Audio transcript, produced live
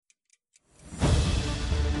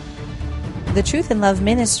The Truth in Love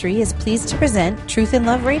Ministry is pleased to present Truth in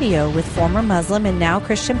Love Radio with former Muslim and now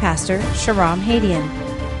Christian pastor Shahram Hadian.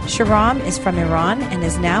 Shahram is from Iran and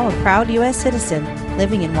is now a proud U.S. citizen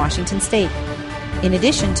living in Washington State. In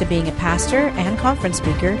addition to being a pastor and conference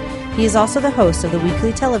speaker, he is also the host of the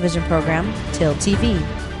weekly television program Till TV.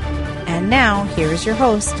 And now, here is your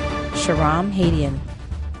host, Shahram Hadian.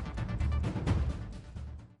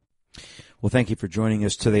 Well, thank you for joining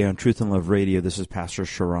us today on Truth in Love Radio. This is Pastor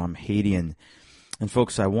Shahram Hadian. And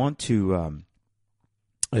folks, I want to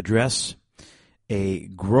address a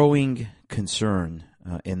growing concern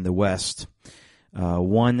in the West,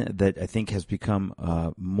 one that I think has become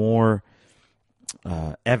more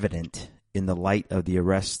evident in the light of the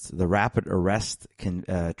rapid arrest,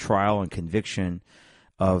 trial and conviction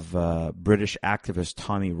of British activist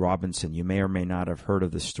Tommy Robinson. You may or may not have heard of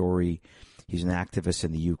the story. He's an activist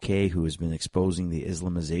in the UK who has been exposing the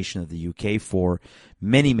Islamization of the UK for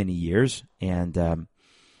many, many years. And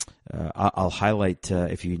I'll highlight,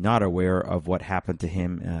 if you're not aware of what happened to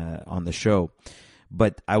him on the show.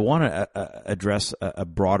 But I want to address a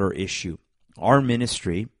broader issue. Our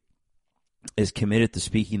ministry is committed to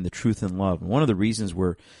speaking the truth in love. And one of the reasons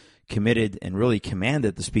we're committed and really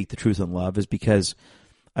commanded to speak the truth in love is because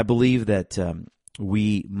I believe that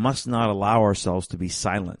we must not allow ourselves to be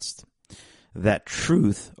silenced. That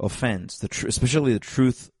truth offends, especially the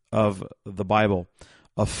truth of the Bible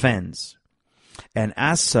offends. And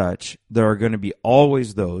as such, there are going to be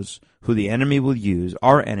always those who the enemy will use,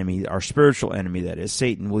 our enemy, our spiritual enemy, that is,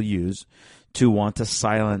 Satan, will use to want to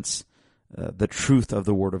silence the truth of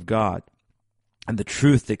the Word of God and the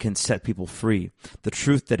truth that can set people free, the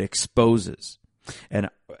truth that exposes. And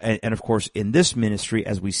of course, in this ministry,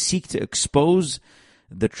 as we seek to expose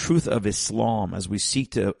the truth of Islam, as we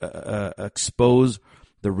seek to expose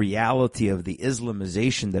the reality of the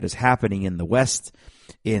Islamization that is happening in the West,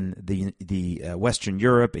 in the Western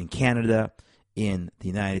Europe, in Canada, in the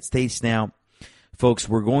United States now, folks,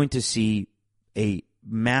 we're going to see a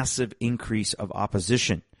massive increase of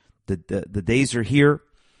opposition. The days are here.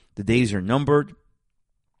 The days are numbered.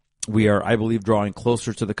 We are, I believe, drawing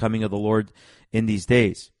closer to the coming of the Lord in these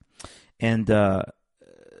days. And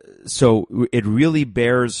so it really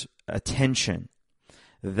bears attention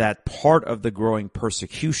that part of the growing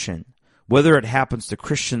persecution, whether it happens to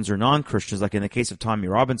Christians or non-Christians, like in the case of Tommy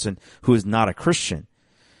Robinson, who is not a Christian,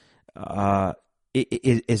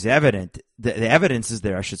 is evident. The evidence is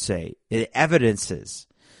there, I should say. It evidences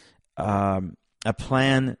a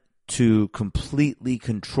plan to completely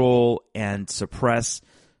control and suppress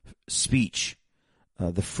speech.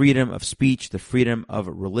 The freedom of speech, the freedom of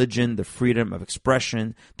religion, the freedom of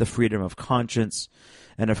expression, the freedom of conscience.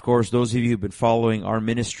 And of course, those of you who've been following our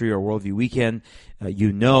ministry or Worldview Weekend,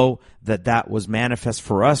 you know that was manifest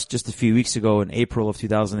for us just a few weeks ago in April of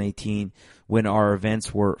 2018 when our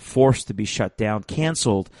events were forced to be shut down,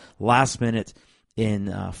 canceled last minute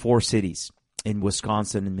in 4 cities, in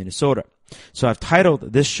Wisconsin and Minnesota. So I've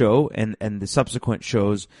titled this show and the subsequent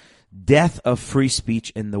shows, Death of Free Speech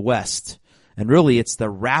in the West. And really, it's the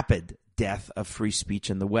rapid death of free speech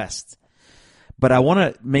in the West. But I want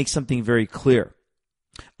to make something very clear.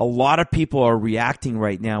 A lot of people are reacting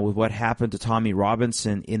right now with what happened to Tommy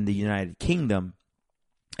Robinson in the United Kingdom,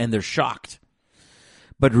 and they're shocked.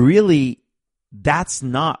 But really, that's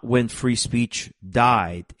not when free speech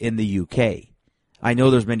died in the UK. I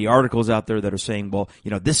know there's many articles out there that are saying, well,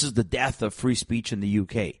 this is the death of free speech in the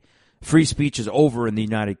UK. Free speech is over in the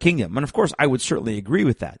United Kingdom. And of course, I would certainly agree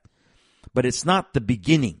with that. But it's not the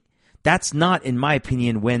beginning. That's not, in my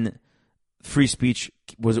opinion, when free speech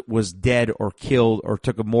was dead or killed or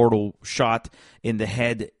took a mortal shot in the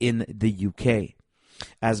head in the UK.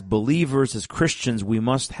 As believers, as Christians, we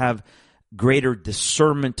must have greater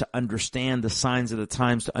discernment to understand the signs of the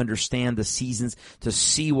times, to understand the seasons, to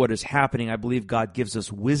see what is happening. I believe God gives us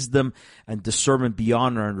wisdom and discernment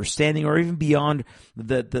beyond our understanding, or even beyond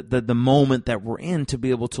the moment that we're in, to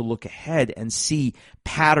be able to look ahead and see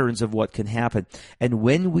patterns of what can happen. And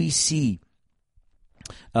when we see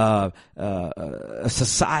a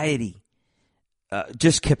society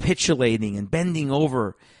just capitulating and bending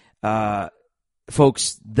over,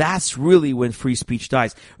 folks, that's really when free speech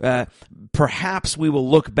dies. Perhaps we will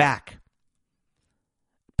look back.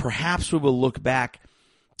 Perhaps we will look back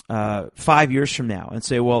 5 years from now and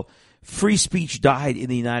say, well, free speech died in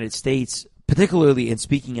the United States, particularly in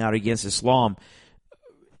speaking out against Islam,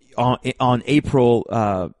 on April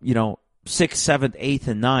 6th, 7th, 8th,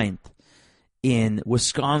 and 9th in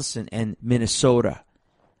Wisconsin and Minnesota,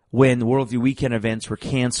 when Worldview Weekend events were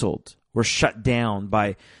canceled, were shut down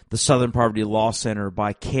by the Southern Poverty Law Center,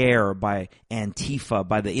 by CARE, by Antifa,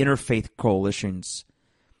 by the interfaith coalitions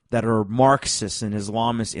that are Marxist and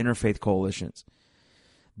Islamist interfaith coalitions.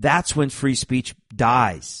 That's when free speech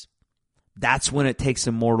dies. That's when it takes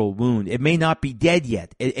a mortal wound. It may not be dead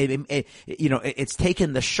yet. It's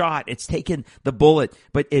taken the shot, it's taken the bullet,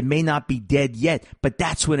 but it may not be dead yet. But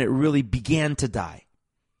that's when it really began to die.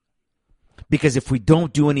 Because if we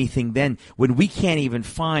don't do anything then, when we can't even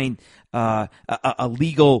find a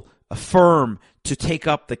legal firm to take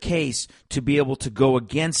up the case to be able to go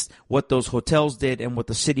against what those hotels did and what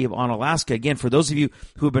the city of Onalaska, again, for those of you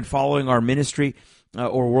who have been following our ministry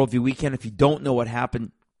or Worldview Weekend, if you don't know what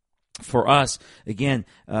happened for us, again,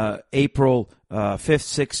 April 5th,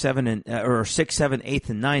 6th, 7th, 8th,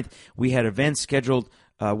 and 9th, we had events scheduled,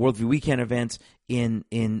 Worldview Weekend events in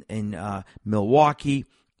Milwaukee,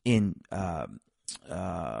 in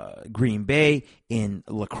Green Bay, in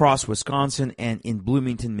La Crosse, Wisconsin, and in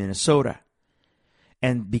Bloomington, Minnesota.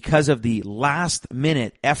 And because of the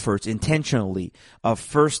last-minute efforts intentionally of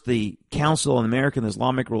first the Council on American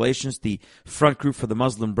Islamic Relations, the front group for the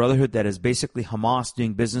Muslim Brotherhood that is basically Hamas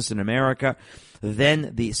doing business in America,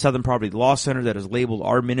 then the Southern Poverty Law Center that has labeled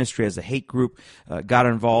our ministry as a hate group, got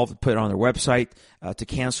involved, put it on their website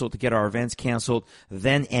to get our events canceled.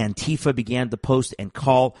 Then Antifa began to post and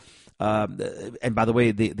call. And by the way,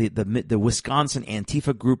 the Wisconsin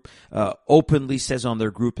Antifa group openly says on their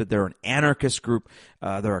group that they're an anarchist group,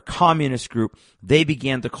 they're a communist group. They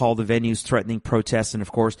began to call the venues threatening protests and,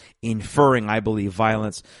 of course, inferring, I believe,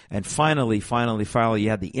 violence. And finally, you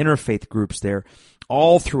had the interfaith groups there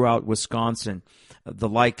all throughout Wisconsin, the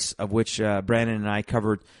likes of which Brandon and I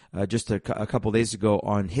covered just a couple days ago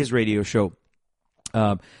on his radio show.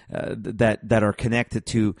 That are connected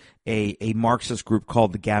to a Marxist group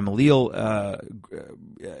called the Gamaliel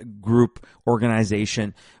group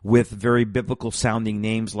organization with very biblical sounding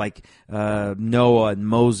names like Noah and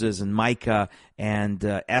Moses and Micah and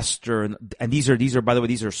Esther, and these are by the way,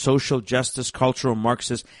 these are social justice, cultural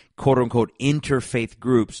Marxist, quote unquote interfaith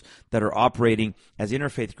groups that are operating as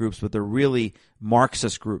interfaith groups, but they're really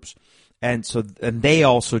Marxist groups. And they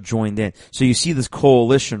also joined in. So you see this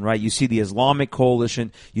coalition, right? You see the Islamic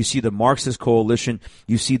coalition, you see the Marxist coalition,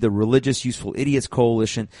 you see the Religious Useful Idiots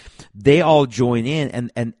coalition. They all join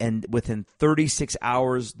in, and within 36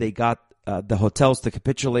 hours, they got the hotels to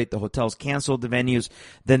capitulate. The hotels canceled the venues.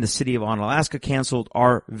 Then the city of Onalaska canceled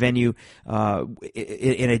our venue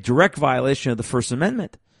in a direct violation of the First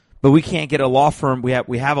Amendment. But we can't get a law firm. We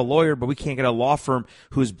have a lawyer, but we can't get a law firm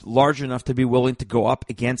who's large enough to be willing to go up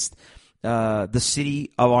against the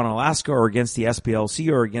city of Onalaska or against the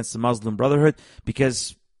SPLC or against the Muslim Brotherhood,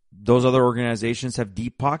 because those other organizations have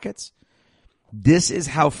deep pockets. This is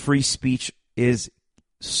how free speech is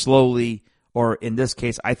slowly, or in this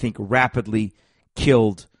case, I think rapidly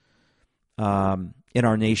killed in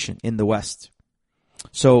our nation, in the West.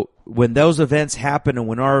 So when those events happen and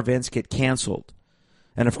when our events get canceled,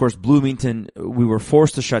 and of course Bloomington, we were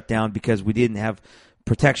forced to shut down because we didn't have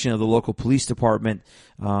protection of the local police department.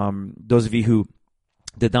 Those of you who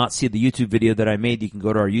did not see the YouTube video that I made, you can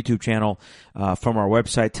go to our YouTube channel from our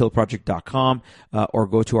website, tillproject.com, or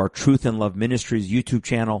go to our Truth and Love Ministries YouTube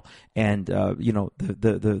channel, and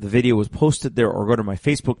the video was posted there, or go to my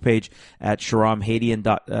Facebook page at Shahram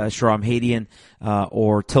Hadian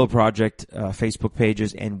or Till Project Facebook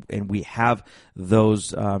pages, and we have those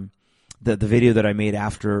the video that I made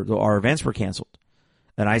after our events were canceled.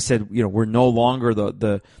 And I said, we're no longer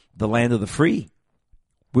the land of the free.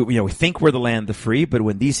 We think we're the land of the free, but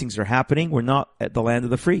when these things are happening, we're not at the land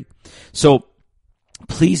of the free. So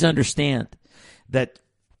please understand that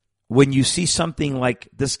when you see something like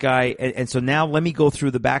this guy, and so now let me go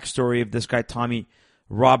through the backstory of this guy, Tommy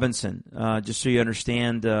Robinson, just so you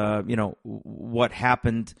understand, what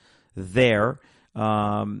happened there,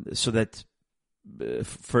 so that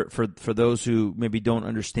for those who maybe don't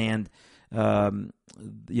understand,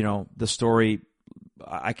 the story,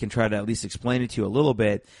 I can try to at least explain it to you a little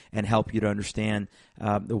bit and help you to understand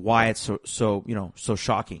why it's so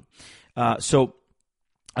shocking. So,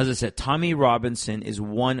 as I said, Tommy Robinson is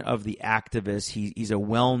one of the activists. He's a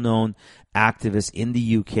well-known activist in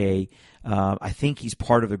the UK. I think he's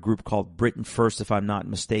part of a group called Britain First, if I'm not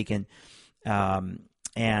mistaken.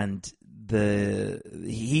 And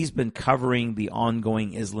he's been covering the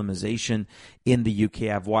ongoing Islamization in the UK.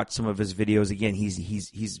 I've watched some of his videos. Again,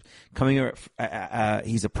 he's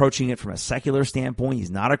approaching it from a secular standpoint.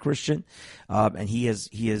 He's not a Christian, and he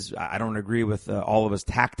is. I don't agree with all of his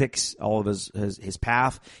tactics, all of his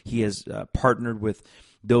path. He has partnered with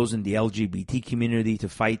those in the LGBT community to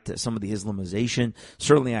fight some of the Islamization.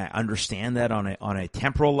 Certainly, I understand that on a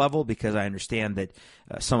temporal level, because I understand that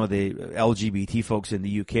some of the LGBT folks in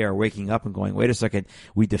the UK are waking up and going, wait a second,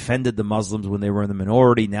 we defended the Muslims when they were in the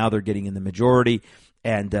minority, now they're getting in the majority,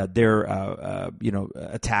 and they're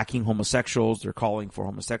attacking homosexuals. They're calling for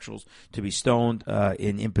homosexuals to be stoned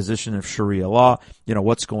in imposition of Sharia law.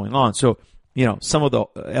 What's going on? So, some of the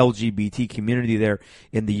LGBT community there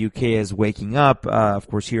in the UK is waking up. Of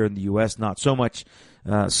course, here in the US, not so much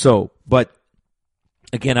so. But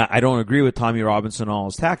again, I don't agree with Tommy Robinson and all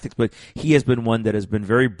his tactics, but he has been one that has been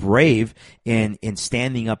very brave in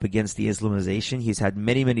standing up against the Islamization. He's had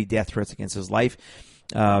many, many death threats against his life.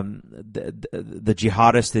 The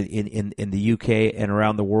jihadists in the UK and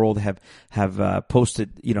around the world have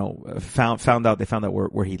posted, found out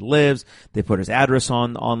where he lives. They put his address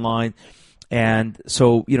online. And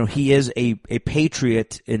so, he is a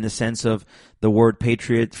patriot in the sense of the word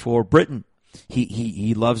patriot for Britain.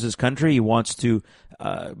 He loves his country. He wants to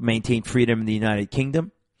maintain freedom in the United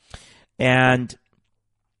Kingdom. And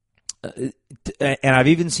I've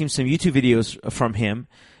even seen some YouTube videos from him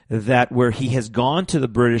that where he has gone to the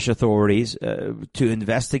British authorities to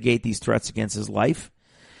investigate these threats against his life,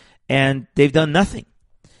 and they've done nothing,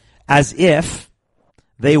 as if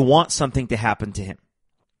they want something to happen to him,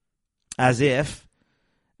 as if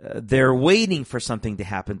they're waiting for something to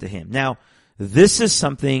happen to him. Now, this is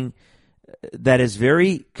something that is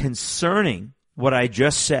very concerning, what I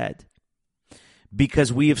just said,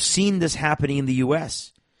 because we have seen this happening in the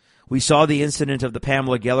U.S. We saw the incident of the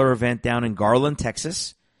Pamela Geller event down in Garland,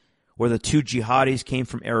 Texas, where the two jihadis came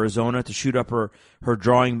from Arizona to shoot up her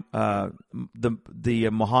drawing, the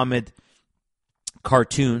Muhammad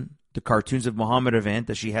cartoon, the Cartoons of Muhammad event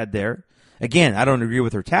that she had there. Again, I don't agree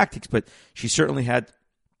with her tactics, but she certainly had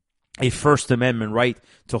a First Amendment right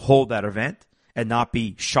to hold that event and not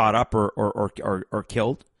be shot up or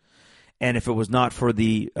killed. And if it was not for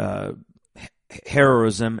the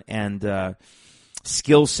heroism and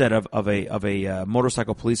skill set of a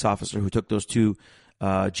motorcycle police officer who took those two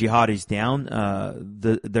jihadis down,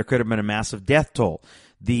 there could have been a massive death toll.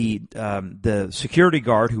 The security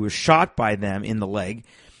guard who was shot by them in the leg,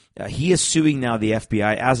 he is suing now the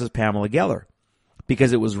FBI, as is Pamela Geller,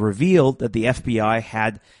 because it was revealed that the FBI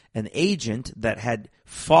had an agent that had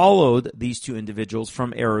followed these two individuals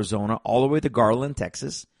from Arizona all the way to Garland,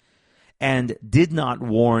 Texas, and did not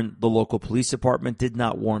warn the local police department, did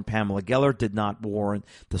not warn Pamela Geller, did not warn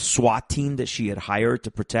the SWAT team that she had hired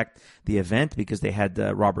to protect the event, because they had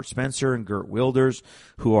Robert Spencer and Geert Wilders,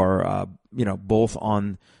 who are both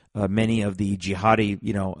on many of the jihadi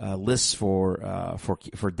lists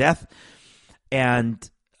for death. And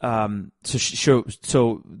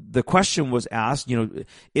so the question was asked,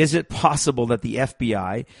 is it possible that the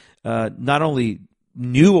FBI not only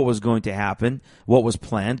knew what was going to happen, what was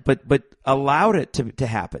planned, but allowed it to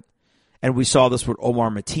happen? And we saw this with Omar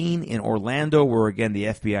Mateen in Orlando, where again the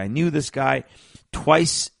FBI knew this guy.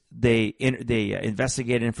 Twice they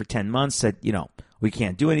investigated him for 10 months, said, we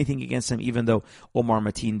can't do anything against him, even though Omar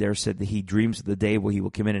Mateen there said that he dreams of the day where he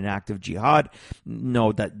will commit an act of jihad.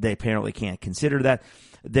 No, that they apparently can't consider that.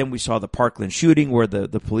 Then we saw the Parkland shooting, where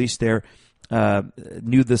the police there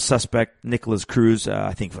knew the suspect, Nicholas Cruz,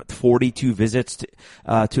 I think 42 visits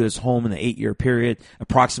to his home in the 8-year period,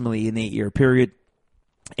 approximately an 8-year period.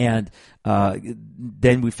 And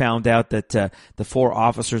then we found out that the 4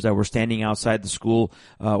 officers that were standing outside the school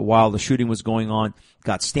while the shooting was going on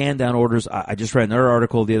got stand-down orders. I just read another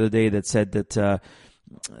article the other day that said that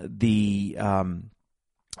the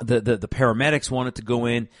paramedics wanted to go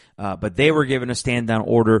in, but they were given a stand-down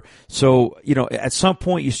order. So, at some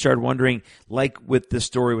point you start wondering, like with this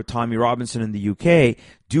story with Tommy Robinson in the UK,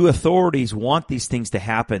 do authorities want these things to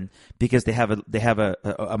happen because they have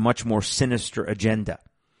a much more sinister agenda?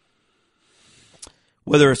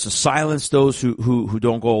 Whether it's to silence those who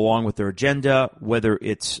don't go along with their agenda, whether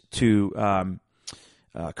it's to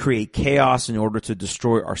create chaos in order to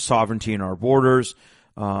destroy our sovereignty and our borders,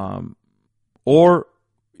 or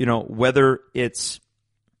whether it's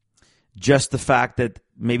just the fact that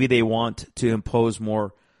maybe they want to impose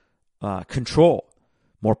more control,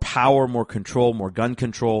 more power, more control, more gun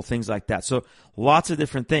control, things like that. So lots of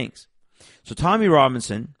different things. So Tommy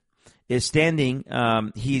Robinson is standing,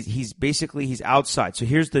 he's outside. So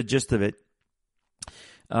here's the gist of it.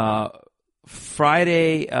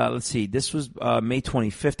 Friday, let's see, this was May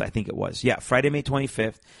 25th, I think it was. Yeah, Friday, May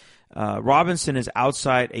 25th. Robinson is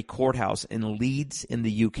outside a courthouse in Leeds in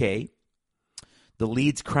the UK, the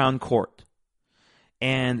Leeds Crown Court.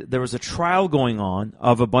 And there was a trial going on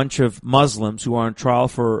of a bunch of Muslims who are on trial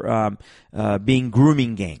for being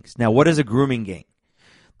grooming gangs. Now, what is a grooming gang?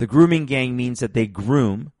 The grooming gang means that they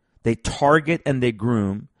target and they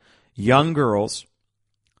groom young girls,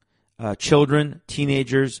 children,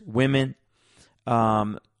 teenagers, women,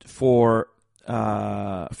 for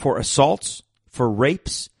assaults, for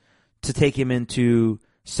rapes, to take him into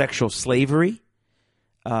sexual slavery.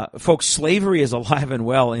 Folks, slavery is alive and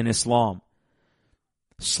well in Islam.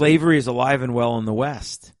 Slavery is alive and well in the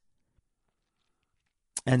West.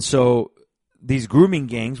 And so these grooming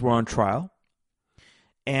gangs were on trial,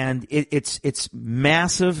 and it's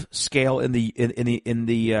massive scale in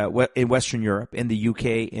Western Europe, in the UK,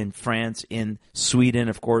 in France, in Sweden,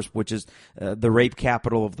 of course, which is the rape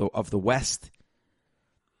capital of the West.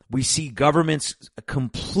 We see governments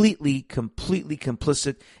completely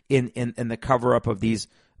complicit in the cover up of these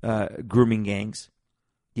grooming gangs,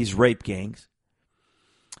 these rape gangs.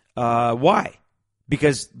 Why?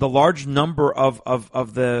 Because the large number of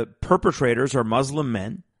the perpetrators are Muslim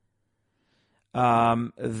men.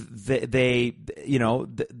 These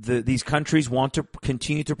countries want to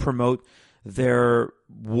continue to promote their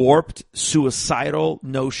warped, suicidal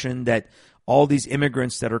notion that all these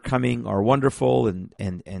immigrants that are coming are wonderful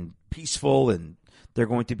and peaceful, and they're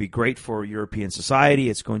going to be great for European society.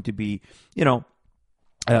 It's going to be, a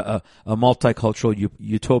multicultural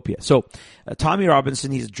utopia. So Tommy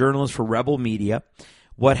Robinson, he's a journalist for Rebel Media.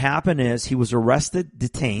 What happened is he was arrested,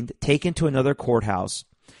 detained, taken to another courthouse,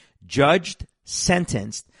 judged,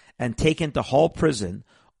 sentenced, and taken to Hall Prison,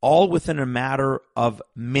 all within a matter of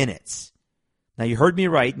minutes. Now, you heard me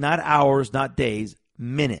right, not hours, not days,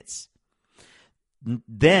 minutes.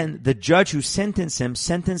 Then the judge who sentenced him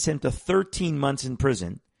to 13 months in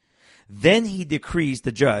prison. Then he decrees,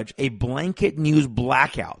 the judge, a blanket news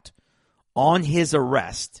blackout on his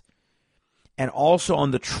arrest and also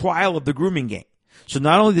on the trial of the grooming gang. So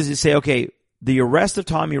not only does he say, okay, the arrest of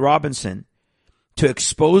Tommy Robinson to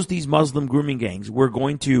expose these Muslim grooming gangs, we're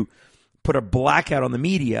going to put a blackout on the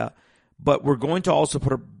media, but we're going to also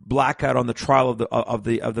put a blackout on the trial of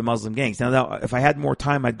the Muslim gangs. Now, if I had more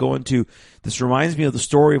time, I'd go into this. Reminds me of the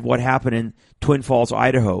story of what happened in Twin Falls,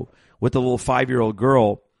 Idaho, with the little 5-year-old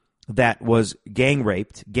girl that was gang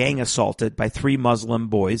raped, gang assaulted by 3 Muslim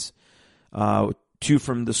boys, 2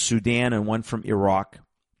 from the Sudan and 1 from Iraq.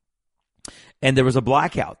 And there was a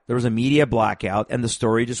blackout. There was a media blackout, and the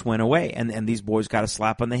story just went away. And these boys got a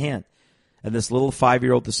slap on the hand. And this little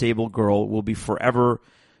 5-year-old disabled girl will be forever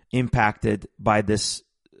impacted by this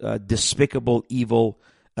despicable, evil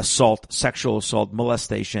assault, sexual assault,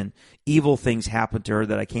 molestation. Evil things happened to her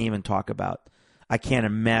that I can't even talk about. I can't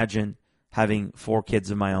imagine having 4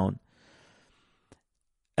 kids of my own.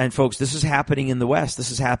 And folks, this is happening in the West. This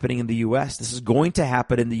is happening in the U.S. This is going to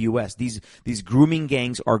happen in the U.S. These grooming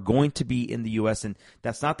gangs are going to be in the U.S. And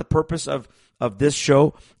that's not the purpose of this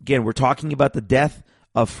show. Again, we're talking about the death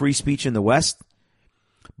of free speech in the West.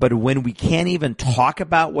 But when we can't even talk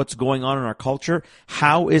about what's going on in our culture,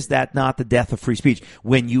 how is that not the death of free speech?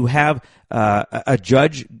 When you have a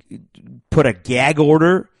judge put a gag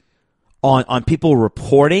order on people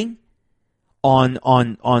reporting on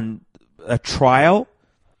a trial,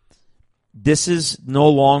 this is no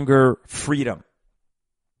longer freedom.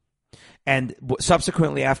 And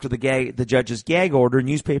subsequently, after the judge's gag order,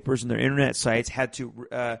 newspapers and their internet sites had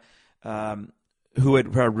to, who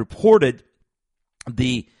had reported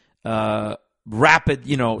the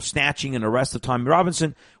rapid, snatching and arrest of Tommy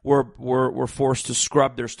Robinson, were forced to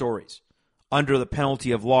scrub their stories under the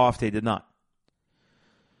penalty of law if they did not.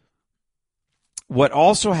 What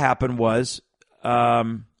also happened was,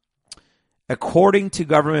 according to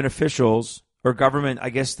government officials, or government, I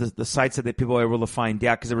guess the sites that people were able to find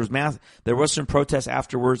out, because there was some protests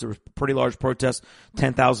afterwards. There was pretty large protests,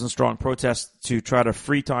 10,000 strong protests to try to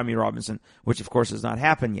free Tommy Robinson, which of course has not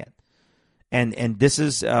happened yet. And this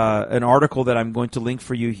is an article that I'm going to link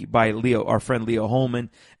for you by our friend Leo Hohmann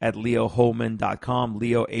at leohohmann.com.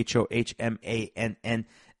 Leo, Hohmann,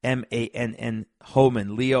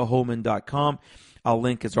 Hohmann, leohohmann.com. I'll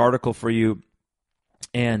link his article for you.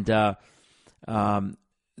 And the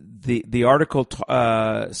article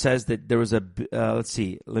says that there was let's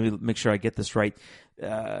see, let me make sure I get this right.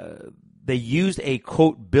 They used a,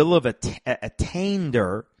 quote, bill of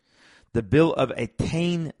attainder, the bill of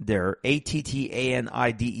attainder,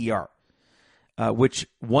 Attanider, which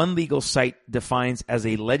one legal site defines as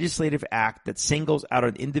a legislative act that singles out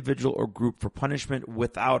an individual or group for punishment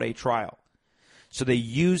without a trial. So they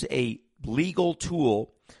use a legal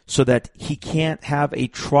tool so that he can't have a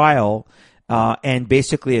trial and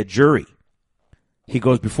basically a jury. He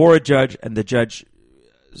goes before a judge, and the judge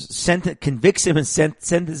convicts him and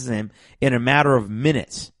sentences him in a matter of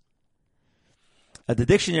minutes. The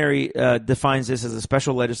dictionary defines this as a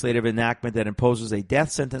special legislative enactment that imposes a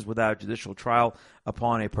death sentence without judicial trial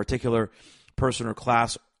upon a particular person or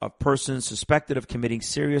class of persons suspected of committing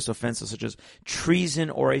serious offenses such as treason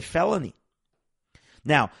or a felony.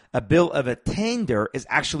 Now, a bill of attainder is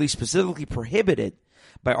actually specifically prohibited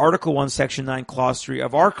by Article 1, Section 9, Clause 3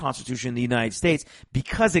 of our Constitution in the United States,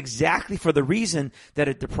 because exactly for the reason that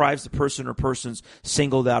it deprives the person or persons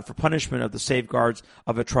singled out for punishment of the safeguards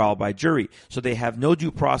of a trial by jury. So they have no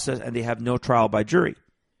due process and they have no trial by jury.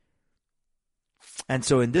 And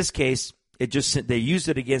so in this case, they used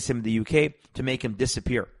it against him in the UK to make him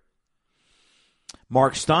disappear.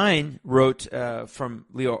 Mark Steyn wrote from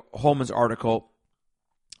Leo Holman's article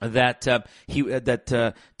that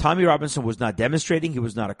Tommy Robinson was not demonstrating, he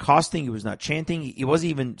was not accosting, he was not chanting, he wasn't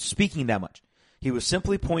even speaking that much. He was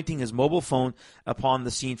simply pointing his mobile phone upon the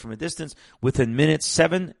scene from a distance. Within minutes,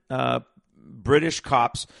 7 British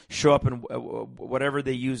cops show up in whatever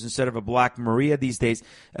they use instead of a Black Maria these days,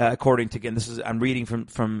 according to, I'm reading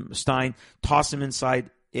from Steyn, tossed him inside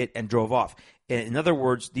it and drove off. In other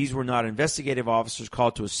words, these were not investigative officers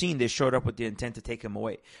called to a scene. They showed up with the intent to take him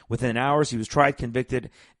away. Within hours, he was tried, convicted,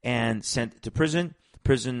 and sent to prison.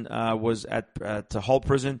 Prison was to Hull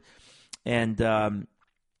Prison. And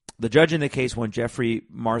the judge in the case, one Jeffrey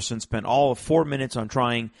Marson, spent all of 4 minutes on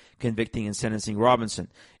trying, convicting, and sentencing Robinson.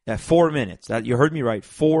 4 minutes. You heard me right,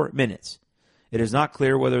 4 minutes. It is not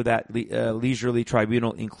clear whether that leisurely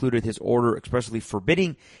tribunal included his order expressly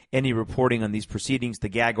forbidding any reporting on these proceedings, the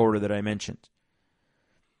gag order that I mentioned.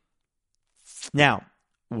 Now,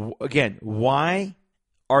 again, why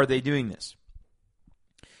are they doing this?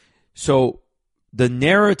 So the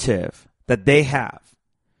narrative that they have,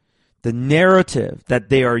 the narrative that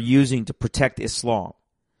they are using to protect Islam,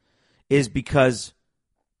 is because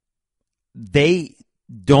they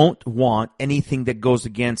don't want anything that goes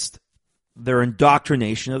against their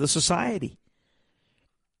indoctrination of the society.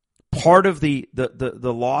 Part of the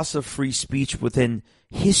loss of free speech within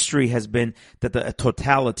history has been that a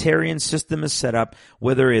totalitarian system is set up,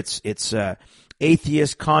 whether it's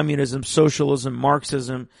atheist, communism, socialism,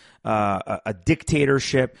 Marxism, a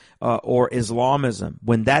dictatorship, or Islamism.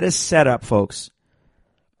 When that is set up, folks,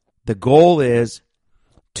 the goal is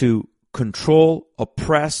to control,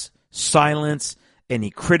 oppress, silence any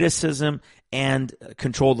criticism, and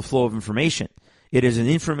control the flow of information. It is an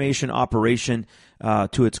information operation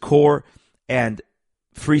to its core, and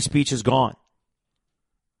free speech is gone.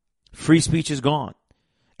 Free speech is gone.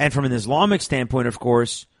 And from an Islamic standpoint, of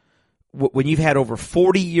course, when you've had over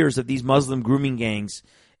 40 years of these Muslim grooming gangs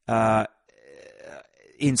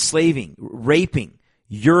enslaving, raping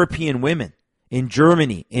European women in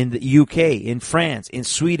Germany, in the UK, in France, in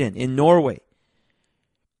Sweden, in Norway,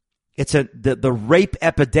 it's the rape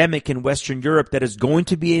epidemic in Western Europe that is going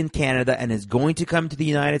to be in Canada and is going to come to the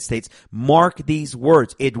United States. Mark these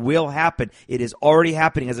words. It will happen. It is already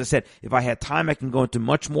happening. As I said, if I had time, I can go into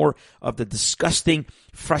much more of the disgusting,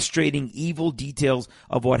 frustrating, evil details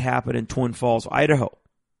of what happened in Twin Falls, Idaho.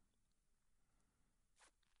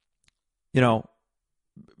 You know,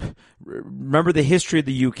 remember the history of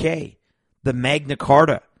the UK, the Magna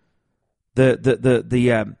Carta, the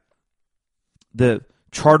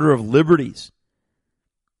Charter of Liberties,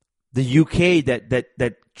 the UK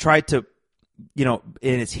that tried to, you know,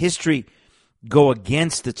 in its history, go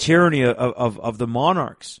against the tyranny of the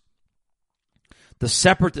monarchs. The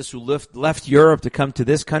separatists who left Europe to come to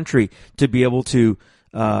this country to be able to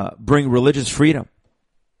bring religious freedom.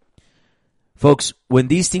 Folks, when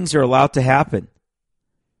these things are allowed to happen,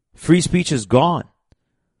 free speech is gone.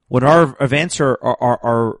 When our events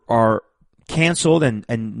are canceled and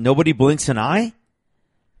nobody blinks an eye,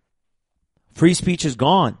 free speech is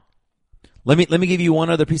gone. Let me give you one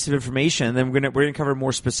other piece of information, and then we're gonna cover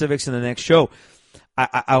more specifics in the next show.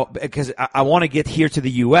 Because I want to get here to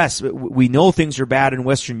the U.S. We know things are bad in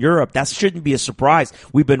Western Europe. That shouldn't be a surprise.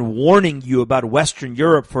 We've been warning you about Western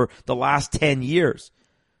Europe for the last 10 years.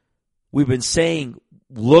 We've been saying,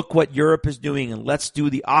 look what Europe is doing, and let's do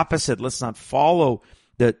the opposite. Let's not follow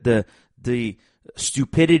the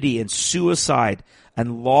stupidity and suicide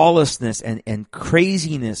and lawlessness and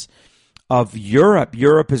craziness of Europe.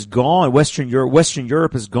 Europe is gone. Western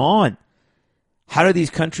Europe is gone. How do these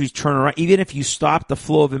countries turn around? Even if you stop the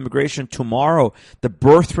flow of immigration tomorrow, the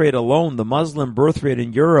birth rate alone, the Muslim birth rate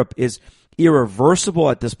in Europe is irreversible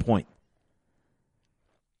at this point.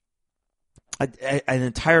 An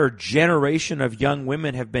entire generation of young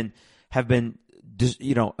women have been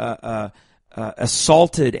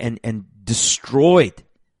assaulted and destroyed.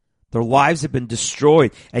 Their lives have been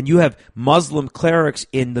destroyed. And you have Muslim clerics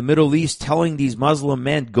in the Middle East telling these Muslim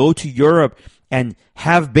men, go to Europe and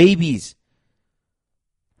have babies.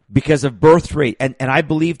 because of birth rate. And I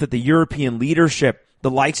believe that the European leadership,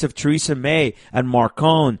 the likes of Theresa May and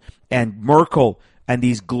Macron and Merkel and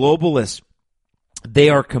these globalists, they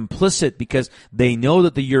are complicit because they know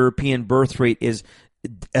that the European birth rate is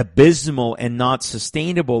abysmal and not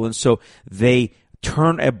sustainable. And so they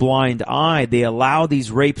turn a blind eye. They allow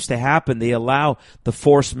these rapes to happen. They allow the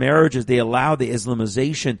forced marriages. They allow the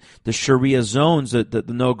Islamization, the Sharia zones, the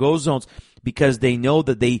no-go zones, because they know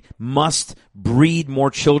that they must breed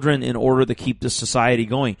more children in order to keep the society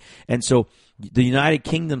going. And so the United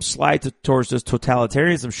Kingdom slide towards this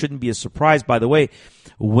totalitarianism shouldn't be a surprise. By the way,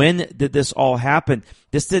 when did this all happen?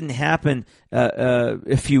 This didn't happen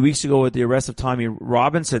a few weeks ago with the arrest of Tommy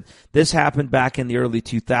Robinson. This happened back in the early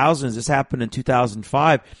 2000s. This happened in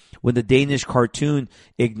 2005 when the Danish cartoon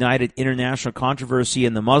ignited international controversy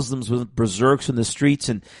and the Muslims went berserks in the streets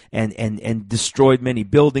and destroyed many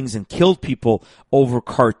buildings and killed people over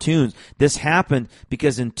cartoons. This happened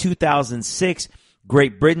because in 2006,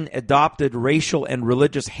 Great Britain adopted Racial and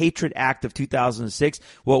Religious Hatred Act of 2006,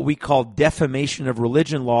 what we call defamation of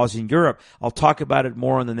religion laws in Europe. I'll talk about it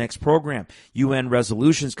more on the next program. UN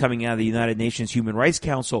resolutions coming out of the United Nations Human Rights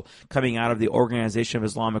Council, coming out of the Organization of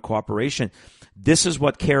Islamic Cooperation. This is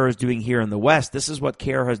what CARE is doing here in the West. This is what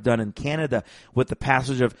CARE has done in Canada with the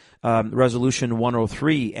passage of Resolution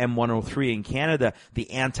 103, M103 in Canada,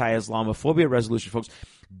 the anti-Islamophobia resolution, folks.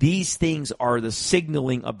 These things are the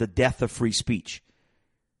signaling of the death of free speech.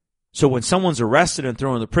 So when someone's arrested and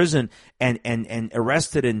thrown into prison and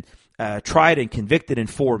arrested and tried and convicted in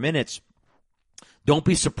 4 minutes, don't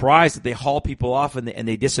be surprised that they haul people off and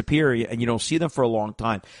they disappear and you don't see them for a long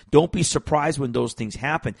time. Don't be surprised when those things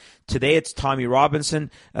happen. Today it's Tommy Robinson.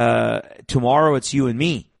 Tomorrow it's you and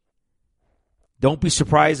me. Don't be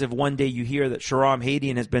surprised if one day you hear that Shahram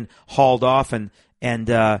Hadian has been hauled off and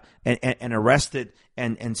arrested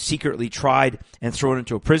and secretly tried and thrown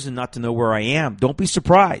into a prison not to know where I am. Don't be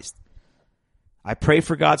surprised. I pray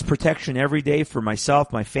for God's protection every day for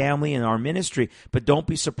myself, my family, and our ministry, but don't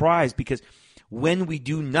be surprised because when we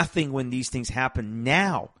do nothing when these things happen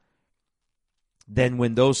now, then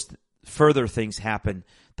when those further things happen,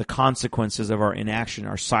 the consequences of our inaction,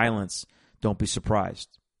 our silence, don't be surprised.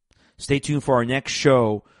 Stay tuned for our next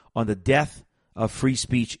show on the death of free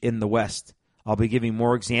speech in the West. I'll be giving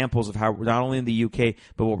more examples of how not only in the UK,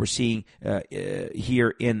 but what we're seeing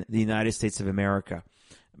here in the United States of America.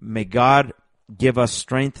 May God give us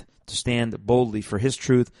strength to stand boldly for His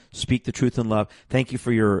truth, speak the truth in love. Thank you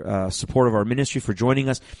for your support of our ministry, for joining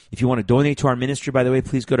us. If you want to donate to our ministry, by the way,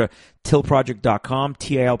 please go to tilproject.com,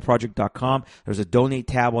 tilproject.com. There's a donate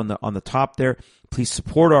tab on the top there. Please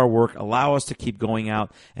support our work. Allow us to keep going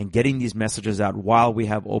out and getting these messages out while we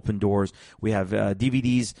have open doors. We have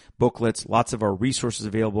DVDs, booklets, lots of our resources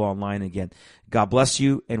available online. Again, God bless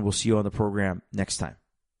you, and we'll see you on the program next time.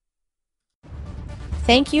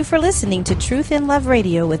 Thank you for listening to Truth in Love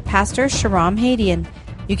Radio with Pastor Shahram Hadian.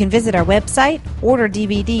 You can visit our website, order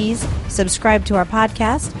DVDs, subscribe to our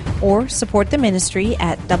podcast, or support the ministry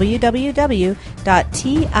at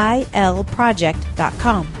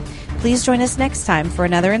www.tilproject.com. Please join us next time for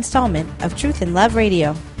another installment of Truth in Love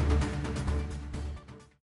Radio.